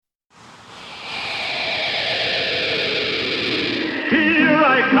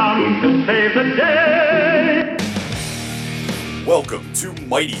come to save the day. Welcome to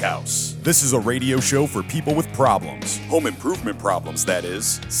Mighty House. This is a radio show for people with problems. Home improvement problems, that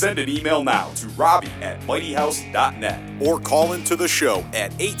is. Send an email now to robbie@mightyhouse.net or call into the show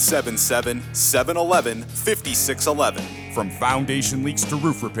at 877-711-5611. From foundation leaks to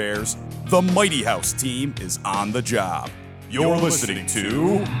roof repairs, the Mighty House team is on the job. You're listening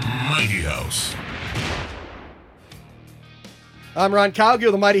to Mighty House. I'm Ron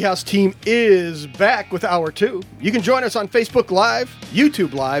Calgill. The Mighty House team is back with Hour 2. You can join us on Facebook Live,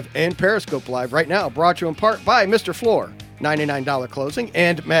 YouTube Live, and Periscope Live right now, brought to you in part by Mr. Floor, $99 closing,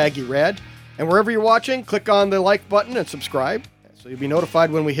 and Maggie Rad. And wherever you're watching, click on the like button and subscribe so you'll be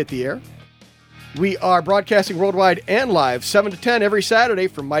notified when we hit the air. We are broadcasting worldwide and live 7 to 10 every Saturday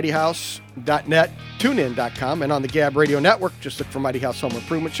from mightyhouse.net, tunein.com, and on the Gab Radio Network. Just look for Mighty House Home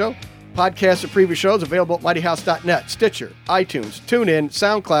Improvement Show. Podcasts of previous shows available at mightyhouse.net, Stitcher, iTunes, TuneIn,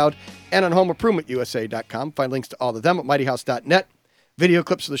 SoundCloud, and on homeimprovementusa.com. Find links to all of them at mightyhouse.net. Video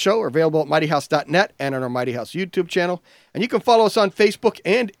clips of the show are available at mightyhouse.net and on our Mighty House YouTube channel. And you can follow us on Facebook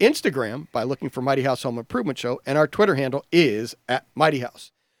and Instagram by looking for Mighty House Home Improvement Show, and our Twitter handle is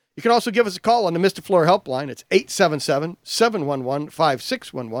 @MightyHouse. You can also give us a call on the Mr. Floor helpline. It's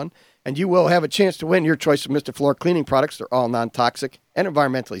 877-711-5611, and you will have a chance to win your choice of Mr. Floor cleaning products. They're all non-toxic and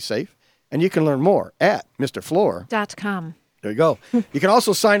environmentally safe. And you can learn more at MrFloor.com. There you go. You can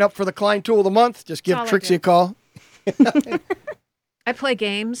also sign up for the Klein Tool of the Month. Just give Trixie a call. I play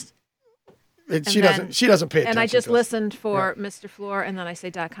games. She doesn't pay attention. And I just listened for Mr. Floor, and then I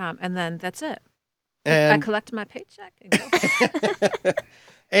say .com, and then that's it. And I collect my paycheck and go.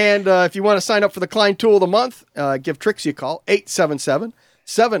 And if you want to sign up for the Klein Tool of the Month, give Trixie a call,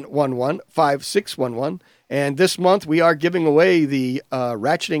 877-711-5611. And this month we are giving away the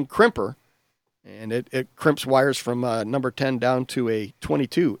ratcheting crimper. And it crimps wires from number 10 down to a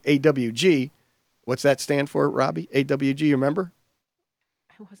 22 AWG. What's that stand for, Robbie? AWG, you remember?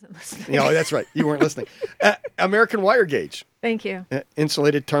 I wasn't listening. No, that's right. You weren't listening. American Wire Gauge. Thank you.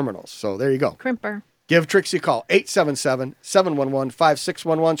 Insulated terminals. So there you go. Crimper. Give Trixie a call,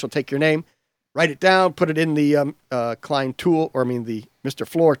 877-711-5611. She'll take your name, write it down, put it in the Klein Tool, the Mr.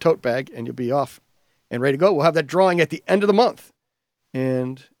 Floor tote bag, and you'll be off and ready to go. We'll have that drawing at the end of the month.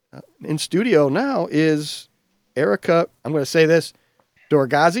 And in studio now is Erica, I'm going to say this,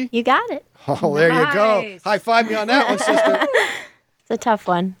 Dorgazi. You got it. Oh, there you go. High five me on that one, sister. It's a tough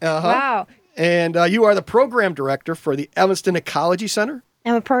one. Wow. And you are the program director for the Evanston Ecology Center.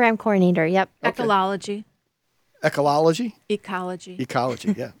 I'm a program coordinator. Yep. Okay. Ecology. Ecology? Ecology.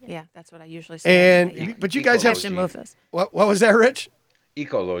 Ecology, yeah. Yeah, that's what I usually say. And but you guys have to move this. What was that, Rich?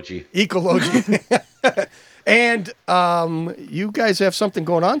 Ecology. Ecology. And you guys have something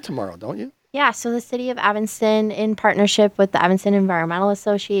going on tomorrow, don't you? Yeah, so the city of Evanston, in partnership with the Evanston Environmental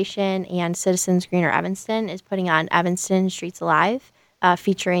Association and Citizens Greener Evanston, is putting on Evanston Streets Alive,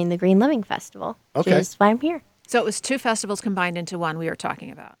 featuring the Green Living Festival, which is why I'm here. So it was two festivals combined into one we were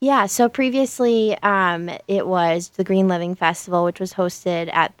talking about. Yeah, so previously it was the Green Living Festival, which was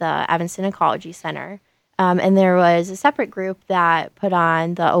hosted at the Evanston Ecology Center. And there was a separate group that put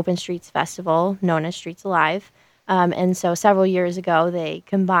on the Open Streets Festival, known as Streets Alive. And so several years ago, they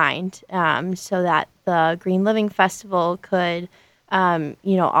combined so that the Green Living Festival could,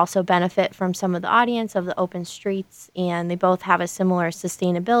 also benefit from some of the audience of the open streets. And they both have a similar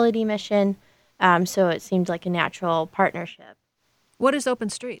sustainability mission. So it seemed like a natural partnership. What is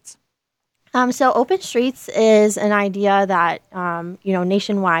Open Streets? So Open Streets is an idea that,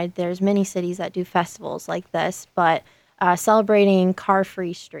 nationwide, there's many cities that do festivals like this, but celebrating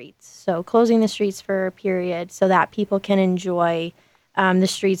car-free streets. So closing the streets for a period so that people can enjoy the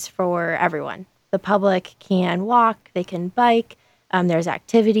streets for everyone. The public can walk, they can bike, there's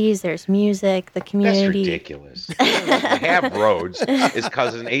activities, there's music, the community. That's ridiculous. They have roads. It's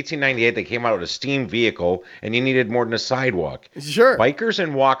because in 1898 they came out with a steam vehicle and you needed more than a sidewalk. Sure. Bikers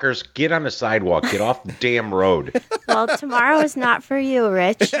and walkers, get on the sidewalk. Get off the damn road. Well, tomorrow is not for you,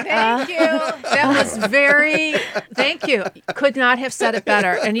 Rich. Thank you. That was thank you. Could not have said it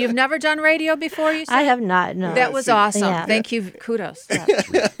better. And you've never done radio before, you said? I have not, no. That was awesome. Yeah. Thank you. Kudos.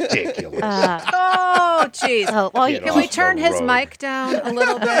 Ridiculous. Oh, jeez. Can we turn his mic down a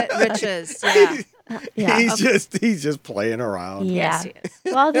little bit? Rich's. Yeah. He's just playing around. Yeah. Yes, he is.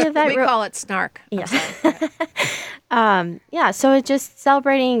 Well, the event We call it snark. Yeah. So it's just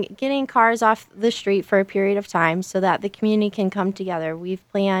celebrating getting cars off the street for a period of time so that the community can come together. We've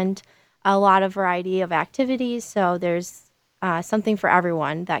planned a lot of variety of activities, so there's something for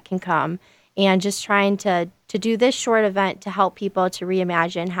everyone that can come. And just trying to do this short event to help people to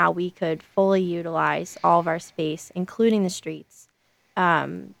reimagine how we could fully utilize all of our space, including the streets,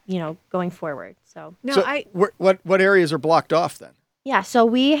 going forward. So No, So what areas are blocked off then? yeah, so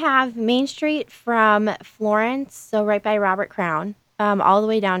we have Main Street from Florence, so right by Robert Crown, all the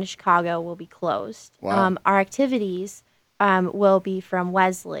way down to Chicago will be closed. Wow. Our activities will be from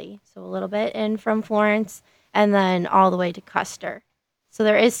Wesley, so a little bit in from Florence, and then all the way to Custer. So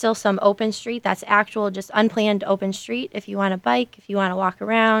there is still some open street. That's actual, just unplanned open street. If you want to bike, if you want to walk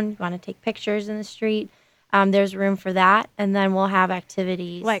around, you want to take pictures in the street, there's room for that. And then we'll have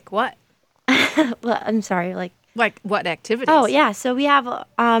activities. like what? Well, I'm sorry, like. Like what activities? Oh, yeah. So we have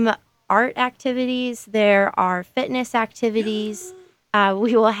art activities. There are fitness activities.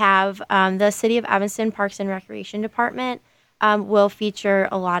 We will have the City of Evanston Parks and Recreation Department will feature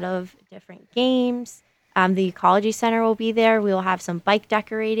a lot of different games. The Ecology Center will be there. We will have some bike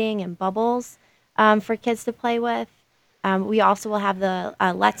decorating and bubbles for kids to play with. We also will have the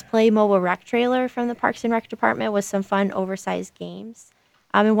Let's Play mobile rec trailer from the Parks and Rec Department with some fun oversized games.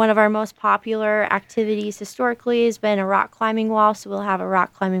 And one of our most popular activities historically has been a rock climbing wall, so we'll have a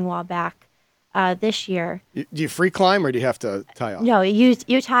rock climbing wall back this year. Do you free climb or do you have to tie off? No, you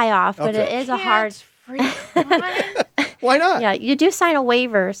tie off, but Okay. it is a hard. Free climb? Why not? Yeah, you do sign a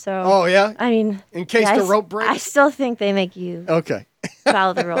waiver, so. Oh, yeah? I mean, In case yeah, the rope breaks? I still think they make you Okay.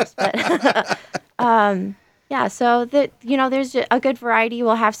 follow the rules, but yeah. So there's a good variety.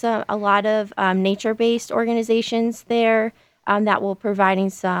 We'll have a lot of nature-based organizations there that will providing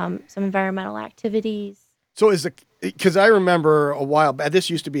some environmental activities. So because I remember a while back, this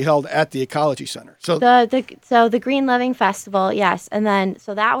used to be held at the Ecology Center. So The Green Living Festival, yes, and then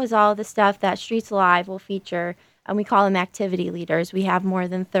so that was all the stuff that Streets Alive will feature, and we call them activity leaders. We have more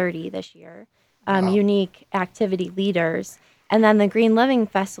than 30 this year, unique activity leaders, and then the Green Living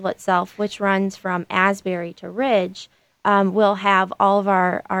Festival itself, which runs from Asbury to Ridge, will have all of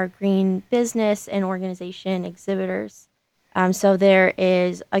our green business and organization exhibitors. So there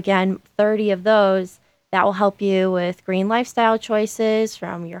is again 30 of those that will help you with green lifestyle choices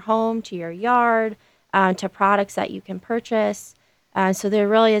from your home to your yard to products that you can purchase. So there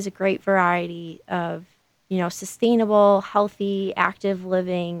really is a great variety of, sustainable, healthy, active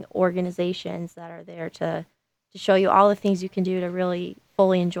living organizations that are there to show you all the things you can do to really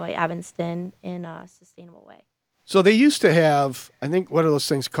fully enjoy Evanston in a sustainable way. So they used to have, I think, what are those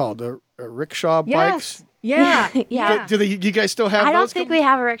things called? The rickshaw bikes? Yeah. Yeah. Do you guys still have I don't those? think we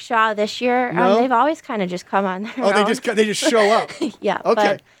have a rickshaw this year. No? They've always kind of just come on their Oh, own. they just show up. Yeah.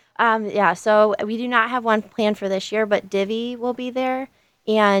 Okay. But, so we do not have one planned for this year, but Divvy will be there,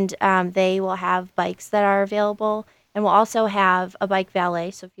 and they will have bikes that are available. And we'll also have a bike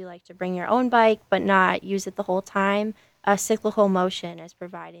valet. So if you like to bring your own bike but not use it the whole time, Cyclical Motion is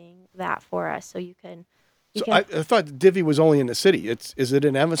providing that for us. So you can. So I thought Divvy was only in the city. Is it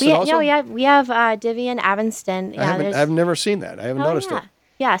in Evanston also? We have Divvy in Evanston. Yeah, I've never seen that. I haven't noticed it.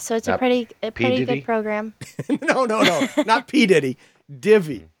 Yeah, so it's a pretty good program. it. No, not P. Diddy.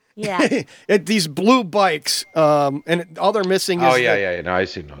 Divvy. Yeah. These blue bikes, and all they're missing is Oh yeah. No, I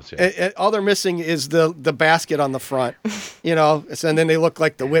see those. Yeah. all they're missing is the basket on the front, and then they look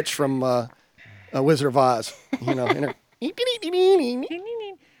like the witch from Wizard of Oz, and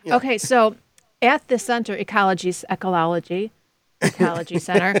Yeah. Okay, so at the center, Ecology Center,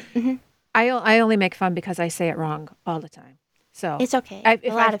 I only make fun because I say it wrong all the time. So It's okay. A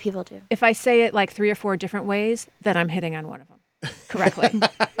A lot of people do. If I say it like 3 or 4 different ways, then I'm hitting on one of them correctly.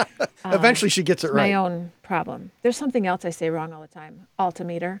 eventually she gets it It's right. my own problem. There's something else I say wrong all the time.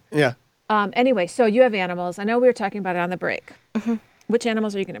 Altimeter. Yeah. Anyway, so you have animals. I know we were talking about it on the break. Which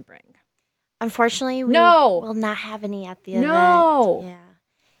animals are you going to bring? Unfortunately, we No. will not have any at the event. No. Yeah.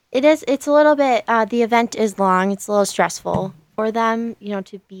 It's a little bit, the event is long. It's a little stressful for them,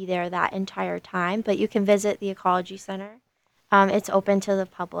 to be there that entire time. But you can visit the Ecology Center. It's open to the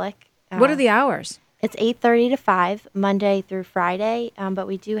public. What are the hours? It's 8:30 to 5, Monday through Friday. But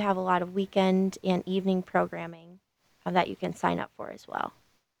we do have a lot of weekend and evening programming that you can sign up for as well.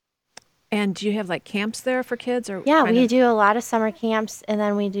 And do you have like camps there for kids? Or Yeah, kind we of- do a lot of summer camps, and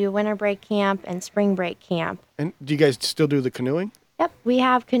then we do winter break camp and spring break camp. And do you guys still do the canoeing? Yep, we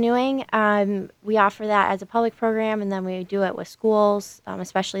have canoeing. We offer that as a public program, and then we do it with schools,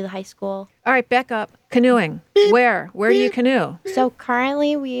 especially the high school. All right, back up. Canoeing. Where? Where do you canoe? So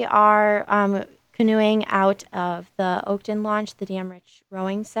currently we are canoeing out of the Oakton launch, the Damrich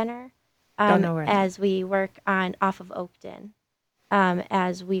Rowing Center, Don't know where that as we work on off of Oakton,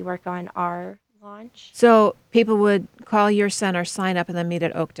 as we work on our launch. So people would call your center, sign up, and then meet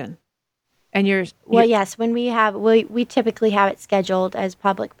at Oakton. And Well, yes, when we typically have it scheduled as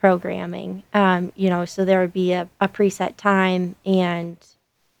public programming, so there would be a preset time and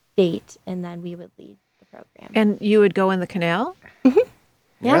date, and then we would lead the program. and you would go in the canal.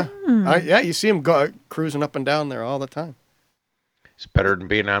 Yeah. Yeah, you see them go cruising up and down there all the time. It's better than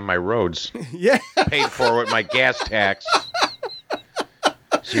being on my roads. Yeah. Paid for with my gas tax.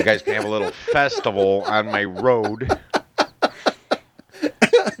 So you guys can have a little festival on my road.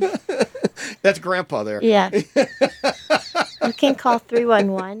 That's Grandpa there. Yeah. You can call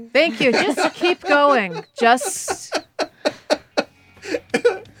 311. Thank you. Just keep going. Just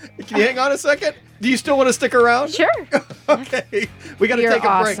Can you hang on a second? Do you still want to stick around? Sure. Okay. We got to You're take a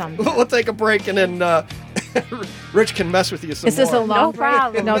awesome. break. We'll take a break and then Rich can mess with you some is this a more. long No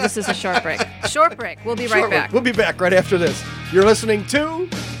problem. break? No, this is a short break. Short break. We'll be right Short back. break. We'll be back right after this. You're listening to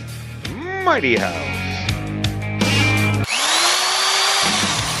Mighty House.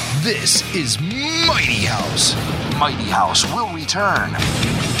 This is Mighty House. Mighty House will return.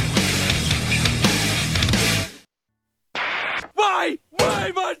 Why?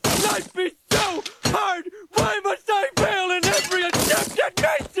 Why must life be so hard? Why must I fail in every attempt at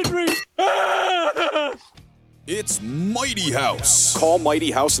masonry? It's Mighty House. Call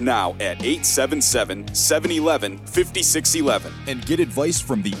Mighty House now at 877-711-5611 and get advice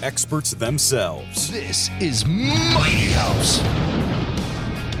from the experts themselves. This is Mighty House.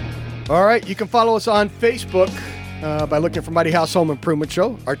 All right, you can follow us on Facebook by looking for Mighty House Home Improvement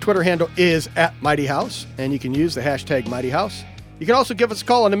Show. Our Twitter handle is @MightyHouse, and you can use the hashtag Mighty House. You can also give us a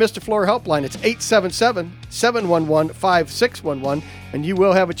call on the Mr. Floor helpline. It's 877-711-5611, and you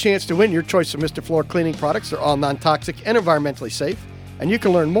will have a chance to win your choice of Mr. Floor cleaning products. They're all non-toxic and environmentally safe, and you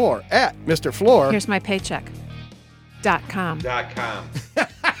can learn more at Mr. Floor. Here's my paycheck.com. .com.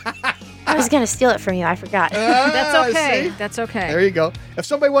 I was going to steal it from you. I forgot. That's okay. See? That's okay. There you go. If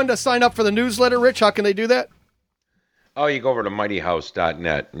somebody wanted to sign up for the newsletter, Rich, how can they do that? Oh, you go over to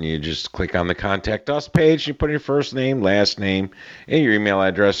mightyhouse.net and you just click on the Contact Us page. You put in your first name, last name, and your email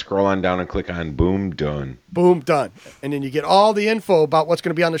address. Scroll on down and click on Boom, done. Boom, done. And then you get all the info about what's going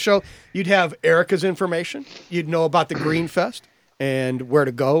to be on the show. You'd have Erica's information. You'd know about the Green Fest and where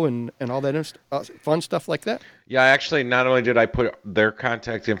to go and all that fun stuff like that. Yeah, actually, not only did I put their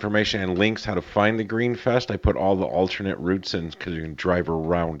contact information and links how to find the Green Fest, I put all the alternate routes in because you can drive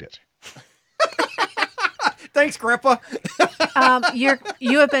around it. Thanks, Grandpa.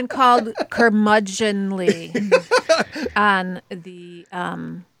 You have been called curmudgeonly on the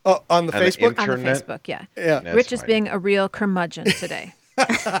On the On the Facebook? on the Internet? Facebook. Yeah. Yeah. That's Rich is fine. being a real curmudgeon today.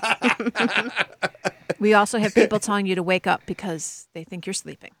 We also have people telling you to wake up because they think you're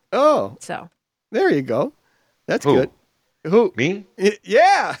sleeping. Oh, So there you go. That's Who? good. Who? Me?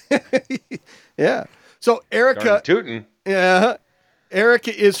 Yeah. Yeah. So Erica, Darn tootin'.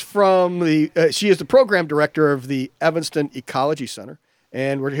 Erica is from she is the program director of the Evanston Ecology Center.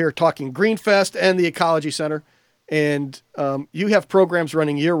 And we're here talking Green Fest and the Ecology Center. And you have programs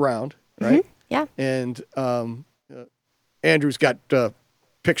running year round, right? Yeah. And Andrew's got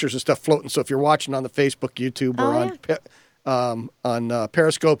pictures and stuff floating. So if you're watching on the Facebook, YouTube, or on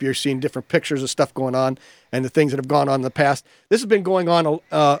Periscope, you're seeing different pictures of stuff going on and the things that have gone on in the past. This has been going on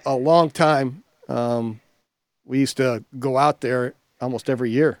a long time. We used to go out there almost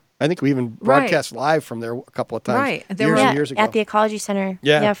every year. I think we even broadcast live from there a couple of times. Right. There Years were- and years ago. At the Ecology Center.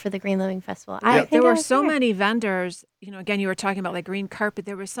 Yeah. For the Green Living Festival. Yeah. I think there I were was so there. many vendors. You know, again, you were talking about like green carpet.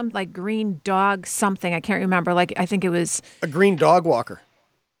 There was some like green dog something. I can't remember. Like I think it was. A green dog walker.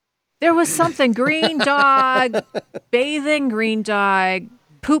 There was something green dog, bathing green dog,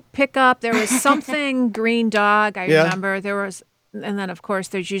 poop pickup. There was something green dog. I Yeah. remember there was, and then of course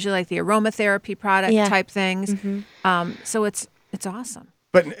there's usually like the aromatherapy product Yeah. type things. So it's awesome.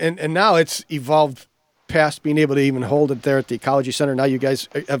 But and now it's evolved past being able to even hold it there at the Ecology Center. Now you guys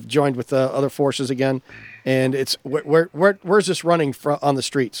have joined with other forces again, and it's where's this running on the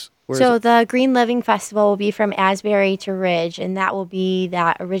streets? Where is So it? the Green Living Festival will be from Asbury to Ridge, and that will be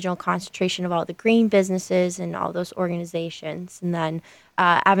that original concentration of all the green businesses and all those organizations. And then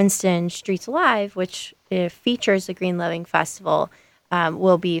Evanston Streets Alive, which features the Green Living Festival,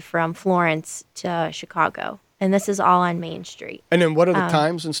 will be from Florence to Chicago. And this is all on Main Street. And then what are the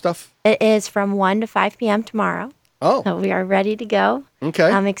times and stuff? It is from 1 to 5 p.m. tomorrow. Oh, So we are ready to go. okay.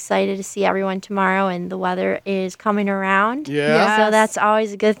 I'm excited to see everyone tomorrow, and the weather is coming around. Yeah. So that's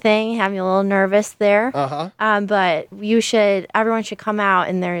always a good thing. Have you a little nervous there. Uh-huh. But everyone should come out,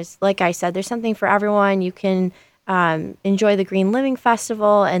 and there's, like I said, there's something for everyone. You can enjoy the Green Living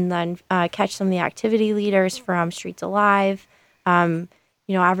Festival and then catch some of the activity leaders from Streets Alive.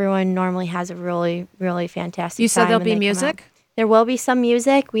 Everyone normally has a really, really fantastic You said time there'll when be they come music? out. There will be some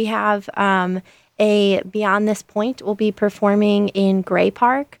music. We have a Beyond This Point will be performing in Gray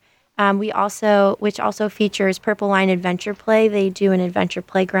Park. Which also features Purple Line Adventure Play. They do an adventure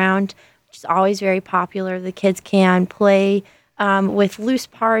playground, which is always very popular. The kids can play with loose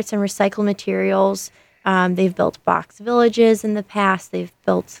parts and recycled materials. They've built box villages in the past. They've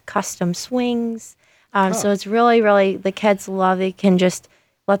built custom swings. So it's really, really, the kids love it. They can just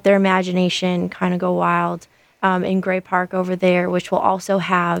let their imagination kind of go wild in Gray Park over there, which will also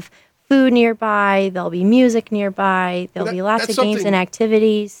have food nearby. There'll be music nearby. There'll be lots of games and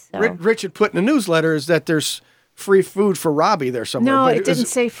activities. So. Rich had put in the newsletter is that there's free food for Robbie there somewhere. No, but it didn't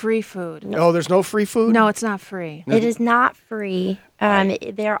say free food. Oh, there's no free food? No, it's not free. It is not free.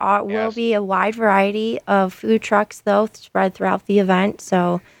 Will be a wide variety of food trucks, though, spread throughout the event.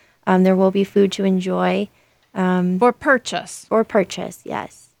 So there will be food to enjoy. For purchase. For purchase,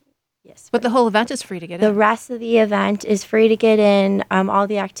 yes. Yes. But the whole event is free to get The in. rest of the event is free to get in. All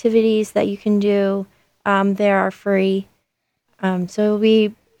the activities that you can do there are free. So it'll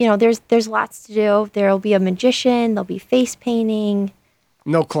be, there's lots to do. There'll be a magician. There'll be face painting.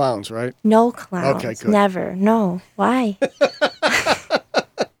 No clowns, right? No clowns. Okay, good. Never. No. Why?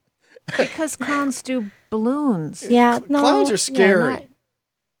 Because clowns do balloons. Yeah. No. Clowns are scary. not-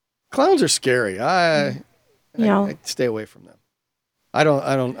 Clowns are scary. I stay away from them. I don't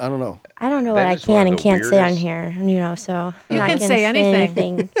know. I don't know That what I is one can of and the can't say on weirdest- here, so I'm You not can gonna say anything.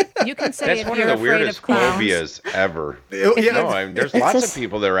 anything. You can say That's if one you're of the afraid weirdest of clowns. phobias ever. Yeah. No, there's It's lots just- of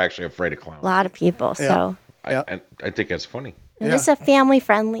people that are actually afraid of clowns. A lot of people. So I think that's funny. it's a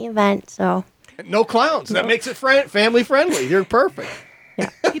family-friendly event. So No clowns. That makes it family friendly. You're perfect.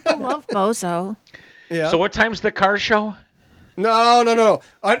 People love Bozo. Yeah. So what time's the car show? No.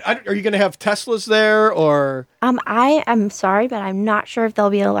 Are you going to have Teslas there or? I am sorry, but I'm not sure if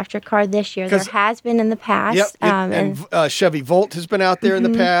there'll be an electric car this year. There 'Cause- has been in the past. and Chevy Volt has been out there in the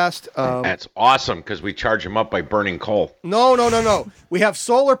past. That's awesome because we charge them up by burning coal. No. We have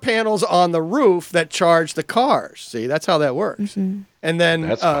solar panels on the roof that charge the cars. See, that's how that works. And then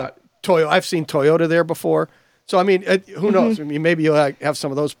That's hot. Toyota. I've seen Toyota there before. So I mean, who knows? I mean, maybe you'll have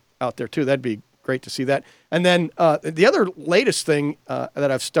some of those out there too. That'd be great to see that. And then the other latest thing that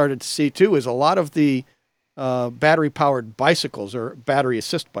I've started to see too is a lot of the battery-powered bicycles or battery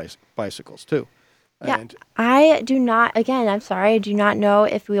assist bicycles too. Yeah, And I do not. Again, I'm sorry. I do not know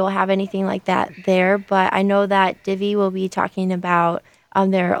if we will have anything like that there, but I know that Divvy will be talking about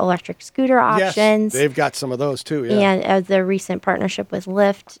their electric scooter options. yes, they've got some of those too. Yeah. And as the recent partnership with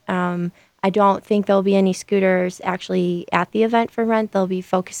Lyft, I don't think there'll be any scooters actually at the event for rent. They'll be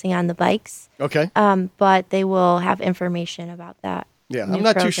focusing on the bikes, Okay. but they will have information about that. Yeah, new I'm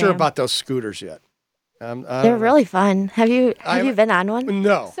not too sure program. about those scooters yet. I don't They're know. really fun. Have you been on one?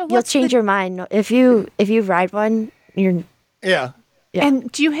 No. So You'll what's change the, your mind if you ride one. You're Yeah. Yeah.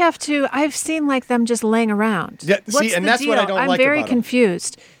 And do you have to? I've seen like them just laying around. Yeah, see, What's and the that's what I deal? don't I'm like very about 'em.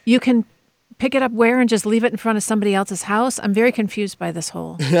 confused. You can pick it up where and just leave it in front of somebody else's house. I'm very confused by this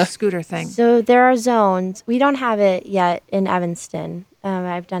whole scooter thing. So there are zones. We don't have it yet in Evanston.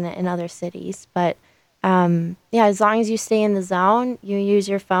 I've done it in other cities, but as long as you stay in the zone, you use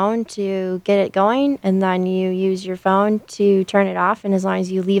your phone to get it going, and then you use your phone to turn it off. And as long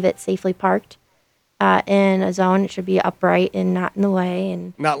as you leave it safely parked in a zone, it should be upright and not in the way.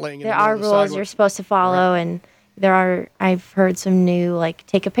 And Not laying in there the middle are of the rules sidewalk. you're supposed to follow, and there are. I've heard some new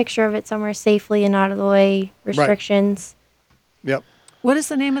take a picture of it somewhere safely and out of the way restrictions. Yep. What is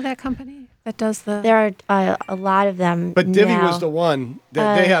the name of that company that does the? There are a lot of them. But Divvy now. was the one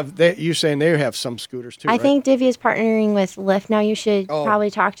that they have. You're saying they have some scooters too, I right? think Divvy is partnering with Lyft now. You should Oh.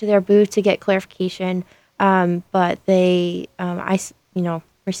 probably talk to their booth to get clarification. But they,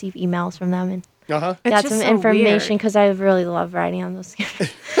 receive emails from them and Uh-huh. It's got just some so information weird. because I really love riding on those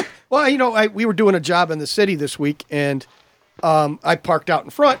scooters. Well, we were doing a job in the city this week, and I parked out in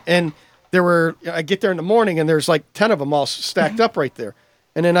front, and I get there in the morning, and there's like 10 of them all stacked up right there.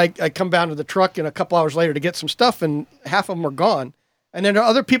 And then I come down to the truck, and a couple hours later to get some stuff, and half of them are gone. And then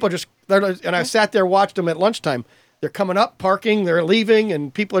other people and I sat there, watched them at lunchtime. They're coming up, parking, they're leaving,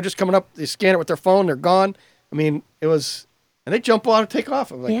 and people are just coming up. They scan it with their phone, they're gone. I mean, and they jump on and take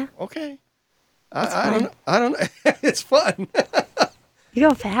off. I'm like, Yeah. okay. I don't know. It's fun. You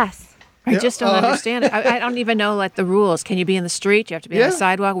go fast. I just don't understand it. I don't even know the rules. Can you be in the street? Do you have to be on the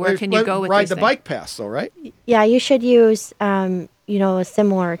sidewalk? Where can you go with ride these the things? bike pass, though, right? Yeah, you should use,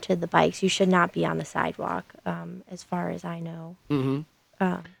 similar to the bikes. You should not be on the sidewalk, as far as I know.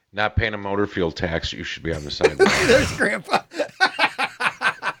 Not paying a motor fuel tax, you should be on the sidewalk. There's Grandpa.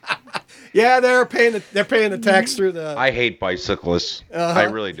 Yeah, they're paying the tax through the. I hate bicyclists. I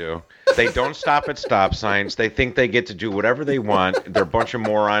really do. They don't stop at stop signs. They think they get to do whatever they want. They're a bunch of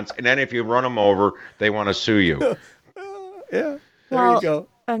morons. And then if you run them over, they want to sue you. Yeah, there Well, you go.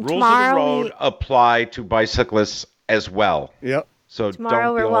 Rules of the tomorrow road apply to bicyclists as well. Yep. So Tomorrow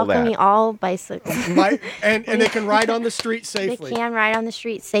don't we're do all welcoming that. all bicycles. And they can ride on the street They safely. can ride on the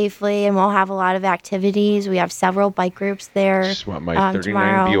street safely, and we'll have a lot of activities. We have several bike groups there. Just want my 39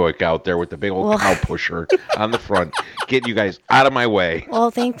 tomorrow. Buick out there with the big old Well- cow pusher on the front, getting you guys out of my way.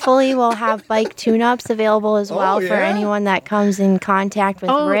 Well, thankfully, we'll have bike tune-ups available as well for yeah? anyone that comes in contact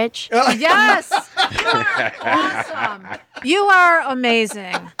with Rich. Yes. Awesome. You are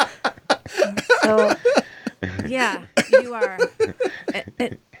amazing. So Yeah, you are.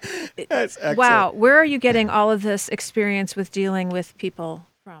 That's excellent. Wow. Where are you getting all of this experience with dealing with people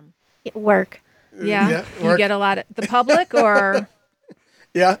from? work. Yeah. Yeah, You work. get a lot of the public or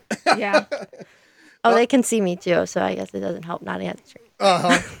Yeah. yeah. Oh, they can see me too, so I guess it doesn't help not at the street.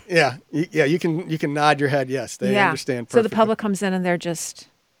 Yeah. Yeah. You can nod your head. Yes, they yeah. understand. So the perfectly. public comes in and they're just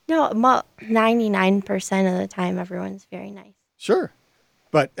 99% of the time, everyone's very nice. Sure.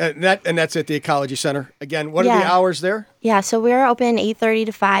 But that's at the Ecology Center. Again, what are the Yeah. hours there? Yeah, so we're open 8:30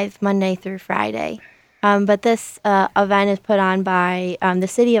 to 5 Monday through Friday. But this event is put on by the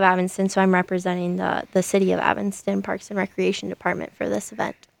City of Evanston, so I'm representing the City of Evanston Parks and Recreation Department for this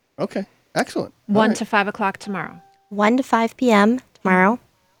event. Okay. Excellent. 1 to 5 o'clock tomorrow. 1 to 5 p.m. tomorrow.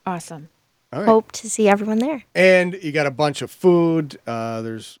 Awesome. All right. Hope to see everyone there. And you got a bunch of food.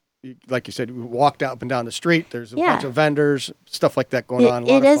 There's, like you said, we walked up and down the street. There's a Yeah. bunch of vendors, stuff like that going on.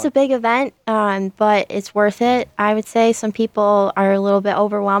 It is a big event, but it's worth it. I would say some people are a little bit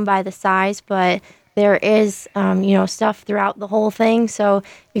overwhelmed by the size, but there is, stuff throughout the whole thing. So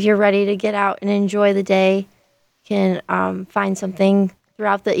if you're ready to get out and enjoy the day, you can find something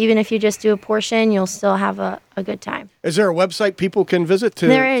throughout even if you just do a portion, you'll still have a good time. Is there a website people can visit to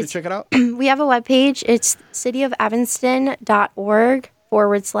There is. check it out? We have a webpage. It's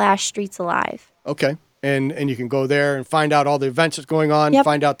cityofevanston.org/streets alive. Okay. And you can go there and find out all the events that's going on, Yep.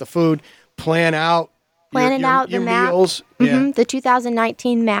 find out the food, plan out The your map. meals. Mhm. The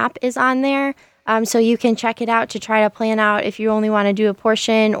 2019 map is on there. So you can check it out to try to plan out if you only want to do a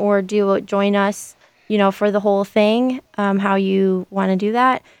portion or join us, for the whole thing, how you want to do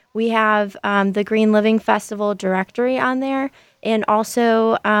that. We have the Green Living Festival directory on there. And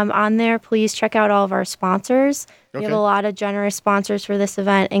also on there, please check out all of our sponsors. We have Okay. a lot of generous sponsors for this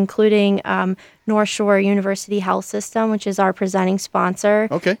event, including North Shore University Health System, which is our presenting sponsor.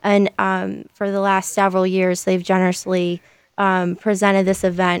 Okay. And for the last several years, they've generously presented this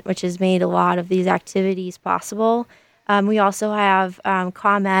event, which has made a lot of these activities possible. We also have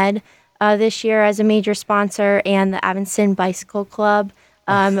ComEd this year as a major sponsor, and the Evanston Bicycle Club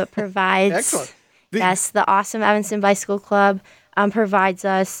provides. Excellent. The awesome Evanston Bicycle Club provides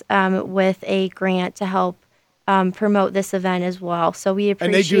us with a grant to help promote this event as well. So we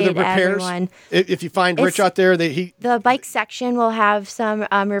And they do appreciate the repairs. everyone. If you find Rich It's- out there, The bike section will have some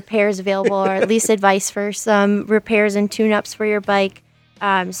repairs available, or at least advice for some repairs and tune-ups for your bike.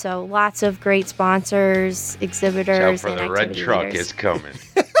 So lots of great sponsors, Shout exhibitors, for and the red activity truck leaders. is coming.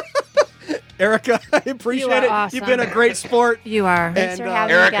 Erica, I appreciate You are it. awesome. You've been a great sport. You are. Thanks for And,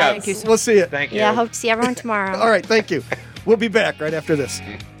 having Erica. me, guys. Thank you so We'll see you. Thank you. Yeah, hope to see everyone tomorrow. All right, thank you. We'll be back right after this.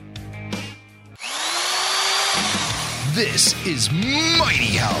 This is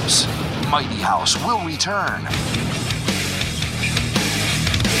Mighty House. Mighty House will return.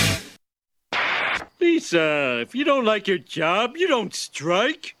 Lisa, if you don't like your job, you don't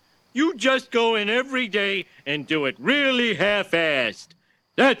strike. You just go in every day and do it really half-assed.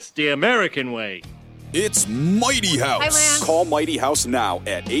 That's the American way. It's Mighty House. Hi, Lance. Call Mighty House now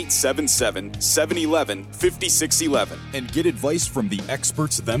at 877-711-5611 and get advice from the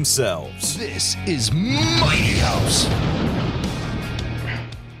experts themselves. This is Mighty House.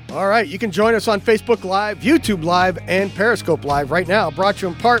 All right, you can join us on Facebook Live, YouTube Live, and Periscope Live right now. Brought to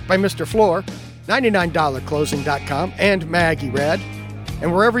you in part by Mr. Floor, $99closing.com, and Maggie Rad.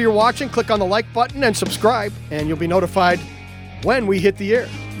 And wherever you're watching, click on the like button and subscribe, and you'll be notified when we hit the air.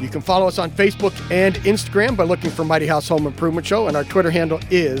 You can follow us on Facebook and Instagram by looking for Mighty House Home Improvement Show, and our Twitter handle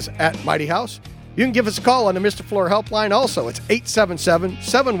is @MightyHouse. You can give us a call on the Mr. Floor helpline also. It's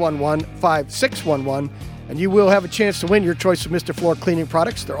 877-711-5611, and you will have a chance to win your choice of Mr. Floor cleaning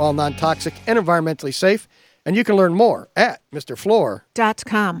products. They're all non-toxic and environmentally safe, and you can learn more at MrFloor.com.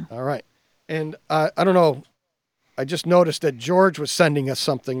 .com. All right. And I don't know, I just noticed that George was sending us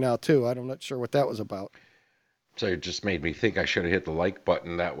something now, too. I'm not sure what that was about. So it just made me think I should have hit the like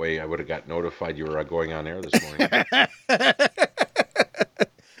button. That way I would have got notified you were going on air this morning.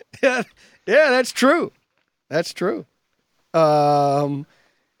 Yeah, that's true. That's true. And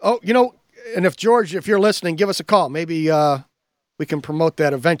if George, if you're listening, give us a call. Maybe we can promote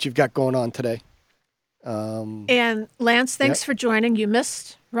that event you've got going on today. And Lance, thanks for joining. You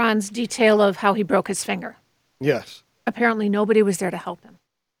missed Ron's detail of how he broke his finger. Yes. Apparently nobody was there to help him.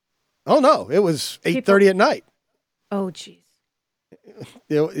 Oh, no. It was 8:30 at night. Oh, jeez.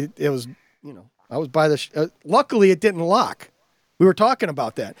 It was, I was by the... luckily, it didn't lock. We were talking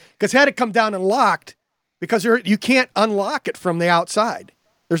about that. Because had it come down and locked, because you can't unlock it from the outside.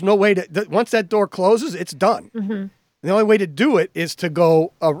 There's no way to... Once that door closes, it's done. Mm-hmm. The only way to do it is to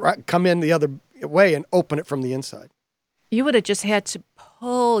go come in the other way and open it from the inside. You would have just had to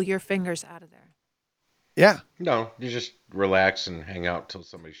pull your fingers out of there. Yeah. No, you just relax and hang out till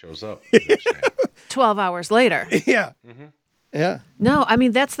somebody shows up. 12 hours later. Yeah. Mm-hmm. Yeah. No, I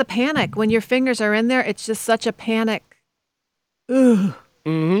mean, that's the panic. When your fingers are in there, it's just such a panic. Ugh.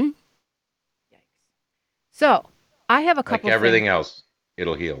 Mm-hmm. So, I have a couple like everything else,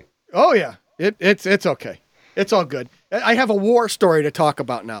 it'll heal. Oh, yeah. It's okay. It's all good. I have a war story to talk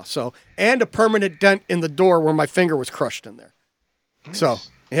about now. So, and a permanent dent in the door where my finger was crushed in there. Nice. So,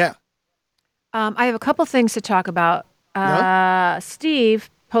 yeah. I have a couple things to talk about. Steve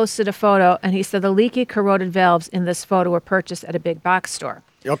posted a photo, and he said the leaky corroded valves in this photo were purchased at a big box store.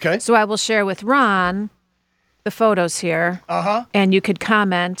 Okay. So I will share with Ron the photos here. Uh-huh. And you could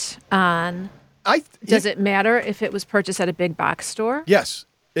comment on, does it matter if it was purchased at a big box store? Yes,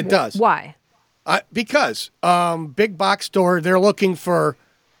 it does. Why? Because big box store, they're looking for,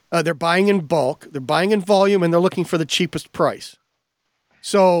 they're buying in bulk, they're buying in volume, and they're looking for the cheapest price.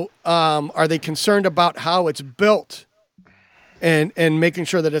 So are they concerned about how it's built and making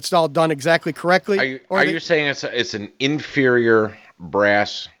sure that it's all done exactly correctly? Are you saying it's an inferior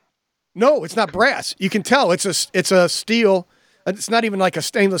brass? No, it's not brass. You can tell it's a steel. It's not even like a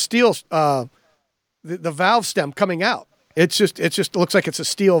stainless steel. The valve stem coming out. It just looks like it's a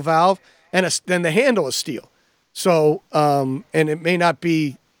steel valve, and then the handle is steel. So and it may not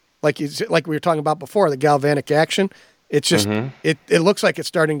be like we were talking about before, the galvanic action. It's just it looks like it's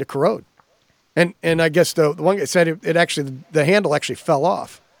starting to corrode. And I guess the one guy said it actually, the handle actually fell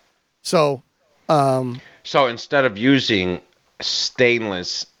off. So so instead of using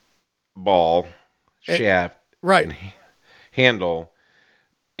stainless ball shaft right handle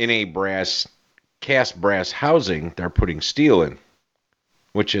in a cast brass housing, they're putting steel in,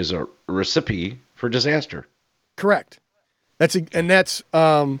 which is a recipe for disaster. Correct. That's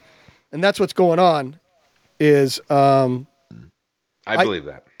what's going on. Is I believe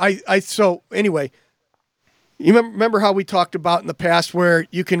that. So anyway, you remember how we talked about in the past where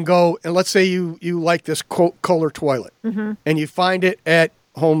you can go and let's say you like this Kohler toilet and you find it at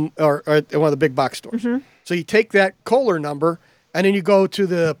home or at one of the big box stores. Mm-hmm. So you take that Kohler number and then you go to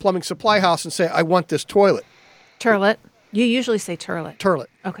the plumbing supply house and say, I want this toilet. Turlet. You usually say turlet. Turlet.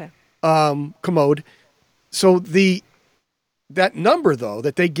 Okay. Commode. So that number though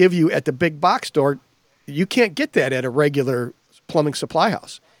that they give you at the big box store, you can't get that at a regular plumbing supply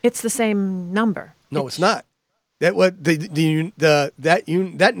house. It's the same number. No, it's not. That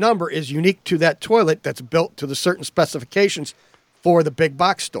number is unique to that toilet that's built to the certain specifications for the big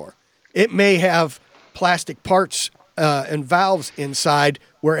box store. It may have plastic parts and valves inside,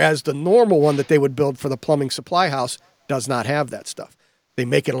 whereas the normal one that they would build for the plumbing supply house does not have that stuff. They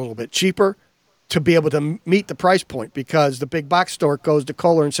make it a little bit cheaper to be able to meet the price point because the big box store goes to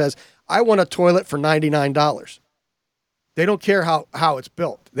Kohler and says, I want a toilet for $99. They don't care how it's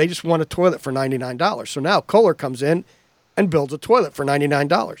built. They just want a toilet for $99. So now Kohler comes in and builds a toilet for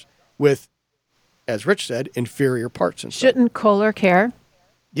 $99 with, as Rich said, inferior parts and stuff. Shouldn't Kohler care?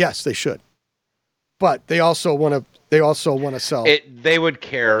 Yes, they should. But they also want to sell. They would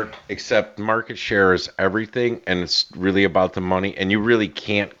care, except market share is everything, and it's really about the money. And you really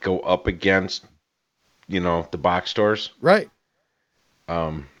can't go up against, the box stores. Right.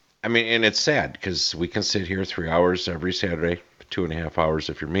 I mean, and it's sad because we can sit here 3 hours every Saturday, 2.5 hours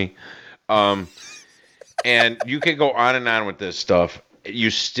if you're me. And you can go on and on with this stuff. You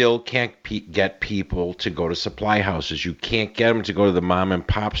still can't get people to go to supply houses. You can't get them to go to the mom and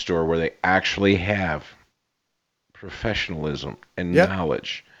pop store where they actually have professionalism and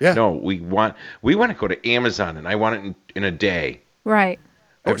knowledge. Yeah. No, we want to go to Amazon, and I want it in a day. Right.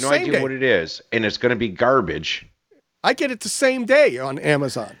 I have no idea what it is, and it's going to be garbage. I get it the same day on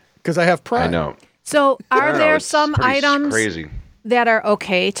Amazon because I have Prime. I know. So are there some items crazy that are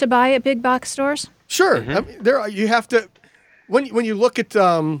okay to buy at big box stores? Sure. I mean, you have to when you look at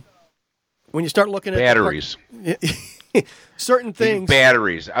when you start looking at batteries, certain things.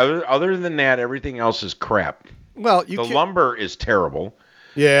 Batteries. Other than that, everything else is crap. Well, the lumber is terrible.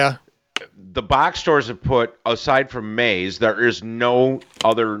 Yeah. The box stores have put, aside from Mays, there is no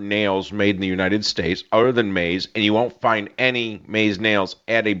other nails made in the United States other than Mays, and you won't find any Mays nails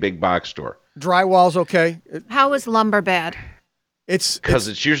at a big box store. Drywall's okay. How is lumber bad? It's because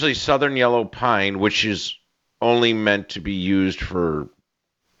it's usually southern yellow pine, which is only meant to be used for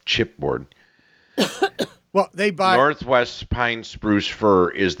chipboard. Well, they buy. Northwest Pine Spruce Fir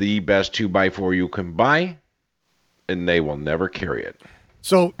is the best 2x4 you can buy, and they will never carry it.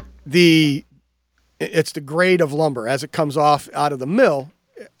 So it's the grade of lumber. As it comes off out of the mill,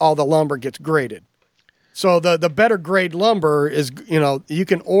 all the lumber gets graded. So the better grade lumber is, you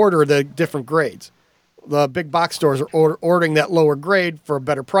can order the different grades. The big box stores are ordering that lower grade for a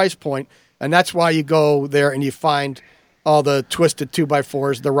better price point, and that's why you go there and you find all the twisted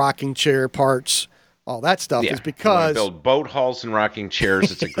 2x4s, the rocking chair parts, all that stuff is because you wanna build boat hulls and rocking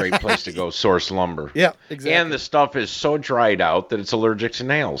chairs. It's a great place to go source lumber. Yeah, exactly. And the stuff is so dried out that it's allergic to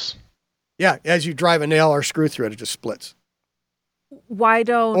nails. Yeah, as you drive a nail or screw through it, it just splits. Why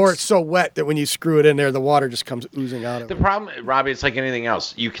don't? Or it's so wet that when you screw it in there, the water just comes oozing out of The it. problem, Robbie, it's like anything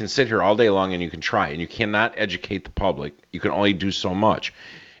else. You can sit here all day long and you can try, and you cannot educate the public. You can only do so much.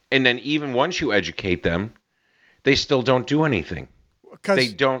 And then even once you educate them, they still don't do anything. They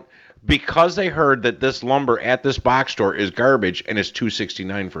don't, because they heard that this lumber at this box store is garbage and it's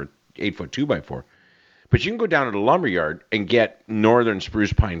 $269 for an 8-foot 2x4. But you can go down to the lumber yard and get northern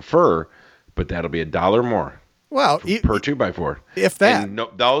spruce pine fir, but that'll be $1 more. Well, per 2x4. If that.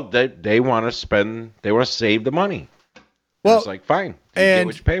 And they want to spend, they want to save the money. Well, it's like, fine. You get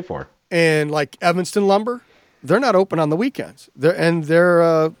what you pay for. And like Evanston Lumber, they're not open on the weekends. They're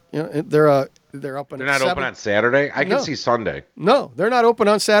open. They're not open on Saturday. I can see Sunday. No, they're not open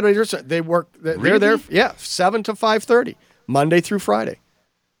on Saturday or Sunday. They work. They're there. Yeah, 7 to 5:30, Monday through Friday.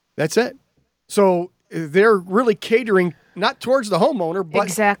 That's it. So they're really catering not towards the homeowner, but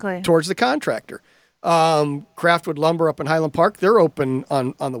towards the contractor. Craftwood Lumber up in Highland Park, they're open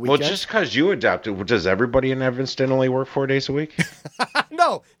on the weekends. Well, just because you adopted, does everybody in Evanston only work 4 days a week?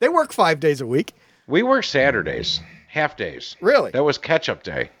 No, they work 5 days a week. We work Saturdays, half days. Really? That was catch-up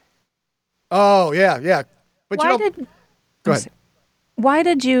day. Oh, yeah. But go ahead. Why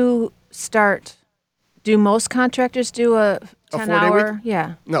did you start? Do most contractors do a 10-hour? 4-day week?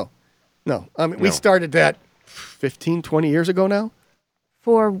 Yeah. No. I mean, we started that 15, 20 years ago now.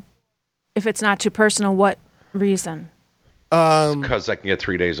 For, if it's not too personal, what reason? Because I can get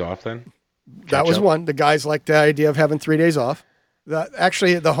 3 days off then? That was one. The guys liked the idea of having 3 days off.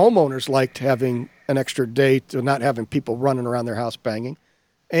 Actually, the homeowners liked having an extra day to not having people running around their house banging.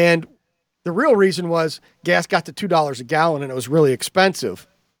 And the real reason was gas got to $2 a gallon and it was really expensive.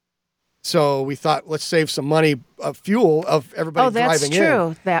 So we thought, let's save some money of fuel of everybody driving in. Oh,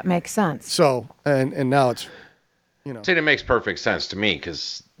 that's true. That makes sense. So, and now it's, See, it makes perfect sense to me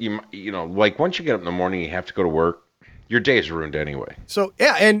because, like once you get up in the morning, you have to go to work, your day's ruined anyway. So,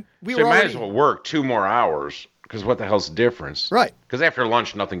 yeah, and you might as well work 2 more hours because what the hell's the difference? Right. Because after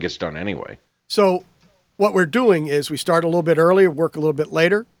lunch, nothing gets done anyway. So what we're doing is we start a little bit earlier, work a little bit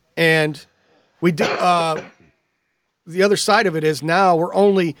later, and we do, the other side of it is now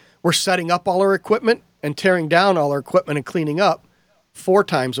we're setting up all our equipment and tearing down all our equipment and cleaning up 4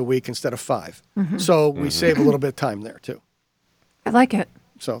 times a week instead of 5. Mm-hmm. So we save a little bit of time there too. I like it.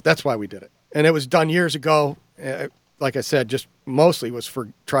 So that's why we did it. And it was done years ago. Like I said, just mostly was for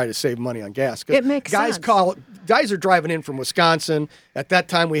trying to save money on gas. It makes sense. Guys are driving in from Wisconsin. At that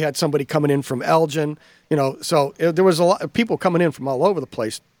time, we had somebody coming in from Elgin. So there was a lot of people coming in from all over the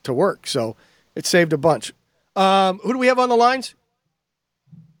place to work. So it saved a bunch. Who do we have on the lines?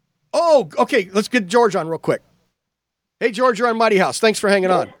 Oh, okay. Let's get George on real quick. Hey, George, you're on Mighty House. Thanks for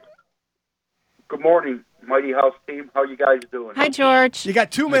hanging on. Good morning, Mighty House team. How you guys doing? Hi, George. You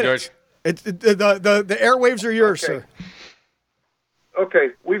got 2 minutes. The airwaves are yours, sir. Okay,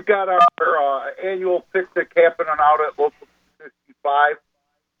 we've got our annual picnic happening out at Local 65,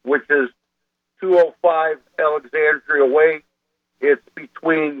 which is 205 Alexandria Way. It's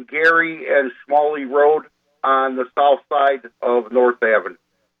between Gary and Schmalley Road on the south side of North Avenue.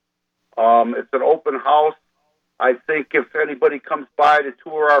 It's an open house. I think if anybody comes by to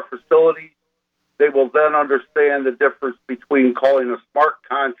tour our facility, they will then understand the difference between calling a smart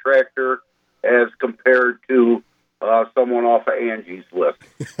contractor as compared to someone off of Angie's list.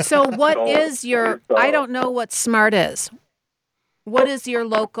 So what is your, I don't know what SMART is. What is your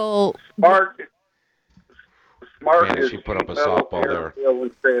local? SMART Man, is she put up a softball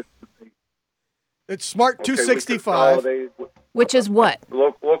there. It's SMART 265. Which is what?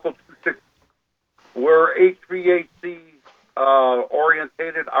 Local 265. We're HVAC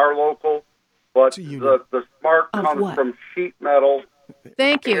orientated, our local, but the SMART comes from sheet metal.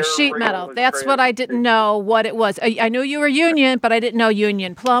 Thank you, sheet metal. That's what I didn't know what it was. I knew you were union, but I didn't know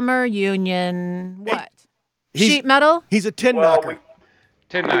union plumber, union what? Sheet metal? He's a tin knocker.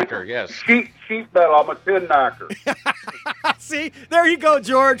 Tin knocker, yes. Sheet metal. I'm a tin knocker. See, there you go,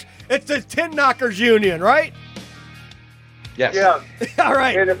 George. It's the Tin Knockers Union, right? Yes. Yes. All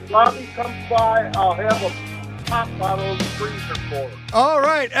right. And if Bobby comes by, I'll have a pop bottle in the freezer for him. All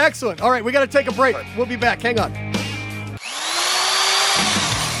right. Excellent. All right. We got to take a break. We'll be back. Hang on.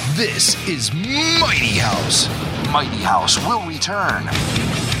 This is Mighty House. Mighty House will return.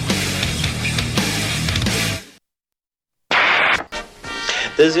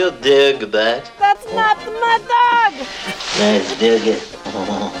 Does your dog that? That's not my dog. Let's dig it.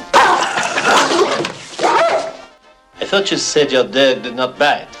 I thought you said your dog did not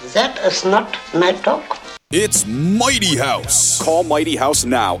bite. That is not my dog. It's Mighty House. Call Mighty House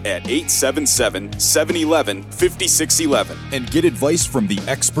now at 877-711-5611 and get advice from the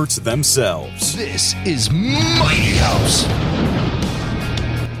experts themselves. This is Mighty House.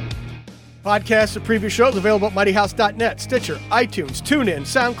 Podcasts and previous shows available at mightyhouse.net, Stitcher, iTunes, TuneIn,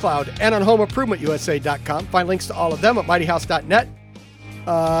 SoundCloud, and on HomeImprovementUSA.com. Find links to all of them at mightyhouse.net.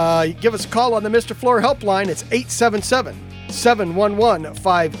 Give us a call on the Mr. Floor helpline. It's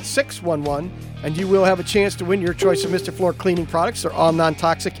 877-711-5611, and you will have a chance to win your choice of Mr. Floor cleaning products. They're all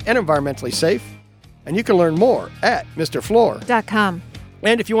non-toxic and environmentally safe. And you can learn more at MrFloor.com.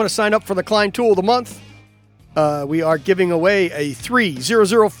 And if you want to sign up for the Klein Tool of the Month, we are giving away a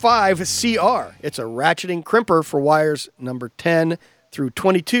 3005 CR. It's a ratcheting crimper for wires number 10 through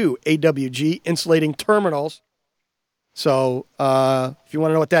 22 AWG insulating terminals. So if you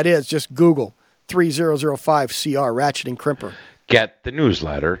want to know what that is, just Google 3005 CR ratcheting crimper. Get the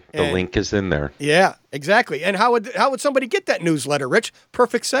newsletter. The link is in there. Yeah, exactly. And how would somebody get that newsletter, Rich?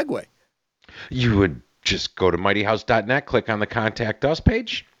 Perfect segue. You would just go to mightyhouse.net, click on the Contact Us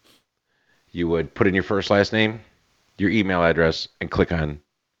page. You would put in your first, last name, your email address, and click on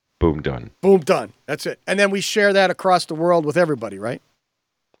boom, done. Boom, done. That's it. And then we share that across the world with everybody, right?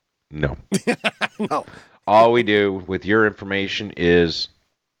 No. No. All we do with your information is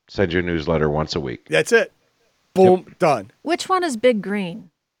send you a newsletter once a week. That's it. Boom, done. Which one is Big Green?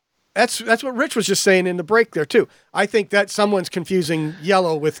 That's what Rich was just saying in the break there, too. I think that someone's confusing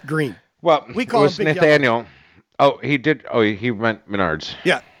yellow with green. Well, we call it was him Big Nathaniel. Yellow. Oh, he did. Oh, he meant Menards.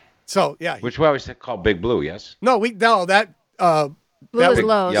 Yeah. So, yeah. Which we always call Big Blue, yes? No, that Blue is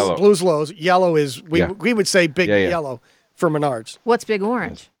Lowe's. Yellow. Blue's Lowe's. Yellow is, we would say Big Yeah. Yellow for Menards. What's Big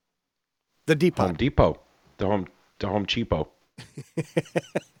Orange? The Depot. Home Depot. The Home Cheapo.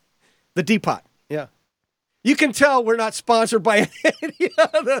 The Depot. Yeah. You can tell we're not sponsored by any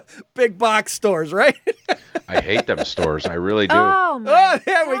of the big box stores, right? I hate them stores. I really do. Oh, my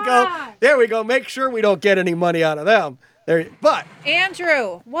there we go. There we go. Make sure we don't get any money out of them. But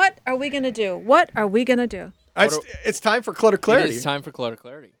Andrew, what are we going to do? What are we going to do? It's time for Clutter Clarity. It is time for Clutter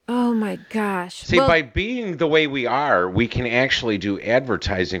Clarity. Oh, my gosh. See, by being the way we are, we can actually do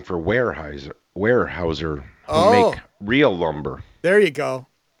advertising for Weyerhaeuser who make real lumber. There you go.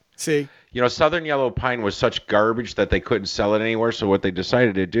 See? You know, Southern Yellow Pine was such garbage that they couldn't sell it anywhere, so what they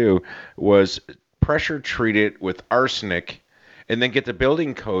decided to do was pressure treat it with arsenic and then get the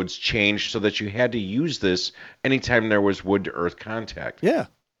building codes changed so that you had to use this anytime there was wood-to-earth contact. Yeah.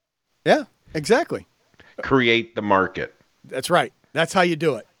 Yeah, exactly. Create the market. That's right. That's how you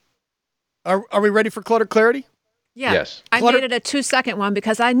do it. Are we ready for Clutter Clarity? Yeah. Yes. I made it a 2-second one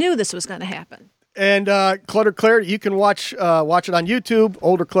because I knew this was going to happen. And Clutter Clarity, you can watch it on YouTube,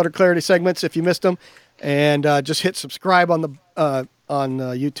 older Clutter Clarity segments if you missed them, and just hit subscribe on the on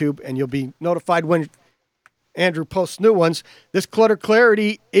YouTube, and you'll be notified when Andrew posts new ones. This Clutter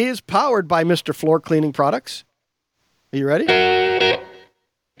Clarity is powered by Mr. Floor Cleaning Products. Are you ready? There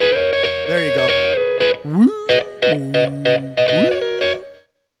you go. Woo.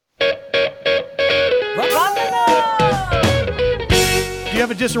 Do you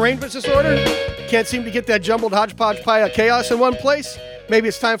have a disarrangement disorder? Can't seem to get that jumbled hodgepodge pile of chaos in one place? Maybe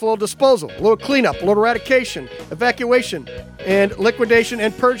it's time for a little disposal, a little cleanup, a little eradication, evacuation, and liquidation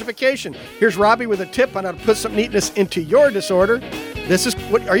and purgification. Here's Robbie with a tip on how to put some neatness into your disorder. This is,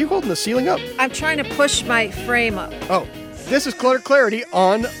 what are you holding the ceiling up? I'm trying to push my frame up. Oh, this is Clutter Clarity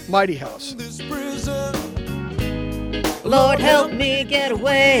on Mighty House. Lord, help me get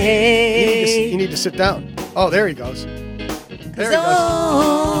away. You need to sit down. Oh, there he goes. There he goes.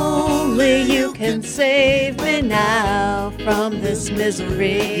 Only you can save me now from this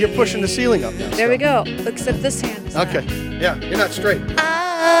misery. You're pushing the ceiling up now. There we go. Except this hand is okay. Yeah, you're not straight.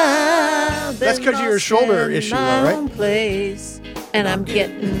 That's because of your shoulder issue, though, right? Place, and I'm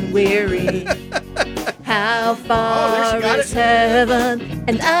getting weary. How far is heaven?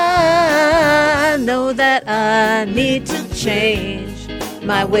 And I know that I need to change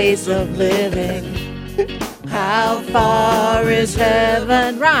my ways of living. How far is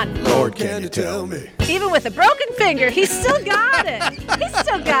heaven? Ron. Lord, can you tell me? Even with a broken finger, he's still got it. He's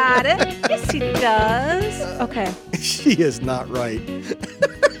still got it. Yes, he does. Okay. She is not right.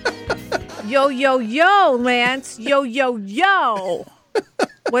 Yo, yo, yo, Lance. Yo, yo, yo.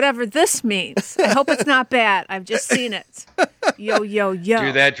 Whatever this means. I hope it's not bad. I've just seen it. Yo, yo, yo.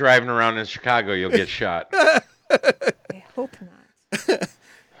 Do that driving around in Chicago, you'll get shot. I hope not.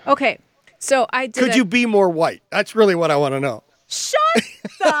 Okay, so I did. Could you be more white? That's really what I want to know. Shut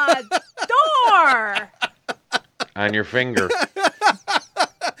the door. On your finger.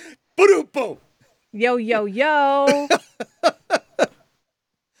 Boom, boom. Yo, yo, yo.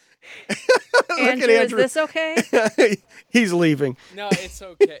 Andrew, is this okay? He's leaving. No, it's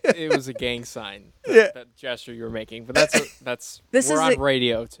okay. It was a gang sign. That gesture you were making, but we're on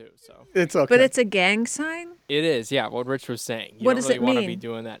radio too, so it's okay. But it's a gang sign. It is, yeah. What Rich was saying. You what don't does really it want mean? to be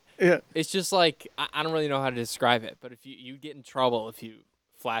doing that. Yeah. It's just like I don't really know how to describe it, but if you get in trouble if you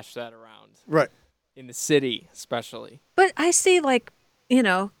flash that around, right? In the city, especially. But I see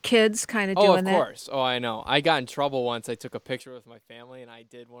kids kind of doing that. Oh, of course. Oh, I know. I got in trouble once. I took a picture with my family, and I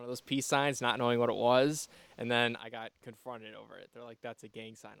did one of those peace signs, not knowing what it was, and then I got confronted over it. They're like, that's a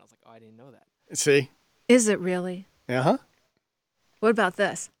gang sign. I was like, oh, I didn't know that. See? Is it really? Uh-huh. What about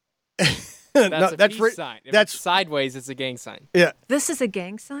this? That's a peace sign. If it's sideways, it's a gang sign. Yeah. This is a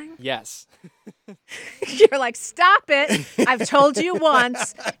gang sign? Yes. You're like, stop it. I've told you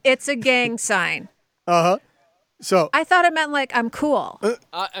once, it's a gang sign. Uh-huh. So I thought it meant like I'm cool.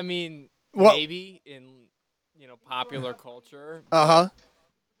 I mean, maybe in popular culture. Uh-huh.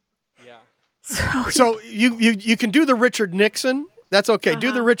 Yeah. So you can do the Richard Nixon. That's okay.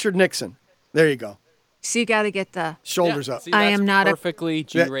 Do the Richard Nixon. There you go. So you got to get the shoulders up. See, I am not perfectly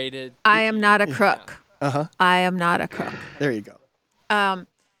G-rated. I am not a crook. Uh-huh. I am not a crook. There you go.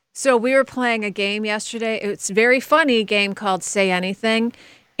 So we were playing a game yesterday. It's a very funny game called Say Anything.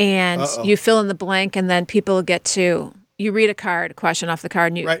 And you fill in the blank, and then people get to, you read a question off the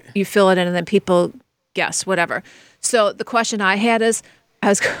card, and you fill it in, and then people guess, whatever. So the question I had is,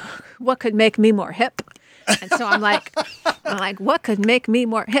 what could make me more hip? And so I'm like, what could make me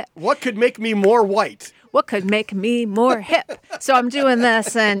more hip? What could make me more white? What could make me more hip? So I'm doing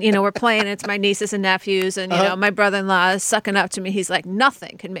this, and, we're playing. It's my nieces and nephews, and, my brother-in-law is sucking up to me. He's like,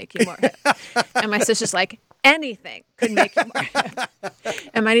 nothing can make you more hip. And my sister's like, anything could make you more hip.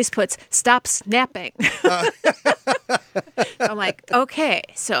 And my niece puts, stop snapping. I'm like, okay,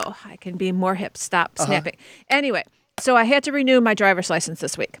 so I can be more hip. Stop snapping. Anyway, so I had to renew my driver's license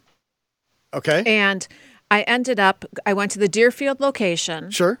this week. Okay. And I went to the Deerfield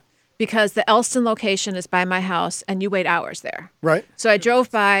location. Sure. Because the Elston location is by my house, and you wait hours there. Right. So I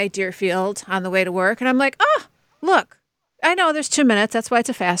drove by Deerfield on the way to work, and I'm like, oh, look. I know there's 2 minutes. That's why it's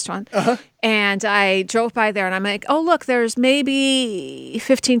a fast one. Uh-huh. And I drove by there, and I'm like, oh, look, there's maybe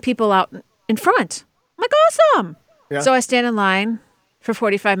 15 people out in front. I'm like, awesome. Yeah. So I stand in line for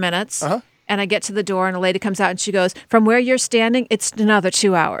 45 minutes, and I get to the door, and a lady comes out, and she goes, from where you're standing, it's another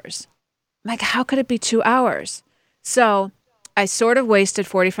 2 hours. I'm like, how could it be 2 hours? So I sort of wasted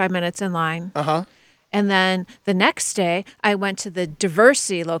 45 minutes in line. Uh-huh. And then the next day, I went to the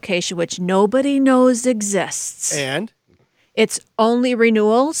Diversey location, which nobody knows exists. And? It's only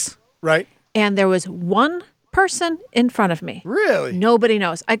renewals. Right. And there was one person in front of me. Really? Nobody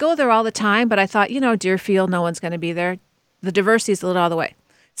knows. I go there all the time, but I thought, Deerfield, no one's going to be there. The Diversey's a little out of the way.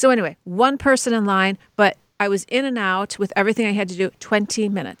 So anyway, one person in line, but I was in and out with everything I had to do, 20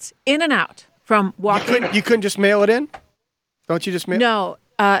 minutes. In and out from walking. You couldn't just mail it in? Don't you just mail? No.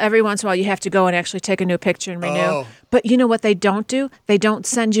 Every once in a while, you have to go and actually take a new picture and renew. Oh. But you know what they don't do? They don't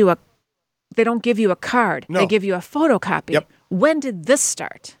they don't give you a card. No. They give you a photocopy. Yep. When did this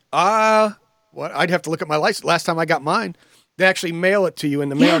start? What? I'd have to look at my license. Last time I got mine, they actually mail it to you in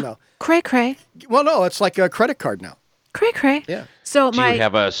the mail now. Cray. Well, no, it's like a credit card now. Cray. Yeah. So Do you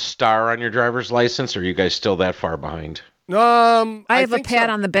have a star on your driver's license, or are you guys still that far behind? I have a pat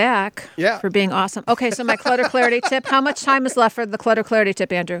on the back Yeah. for being awesome. Okay, so my clutter clarity tip. How much time is left for the clutter clarity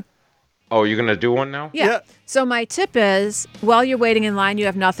tip, Andrew? Oh, you're going to do one now? Yeah. So my tip is, while you're waiting in line, you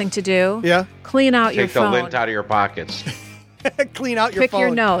have nothing to do. Yeah. Clean out your phone. Take the lint out of your pockets. Clean out your Pick phone.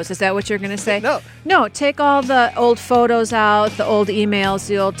 your nose. Is that what you're going to say? No. No, take all the old photos out, the old emails,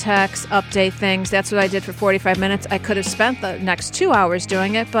 the old texts, update things. That's what I did for 45 minutes. I could have spent the next 2 hours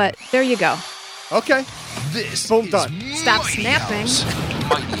doing it, but there you go. Okay. This Boom, is done. Mighty Stop snapping. House.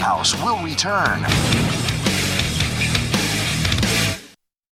 Mighty House will return.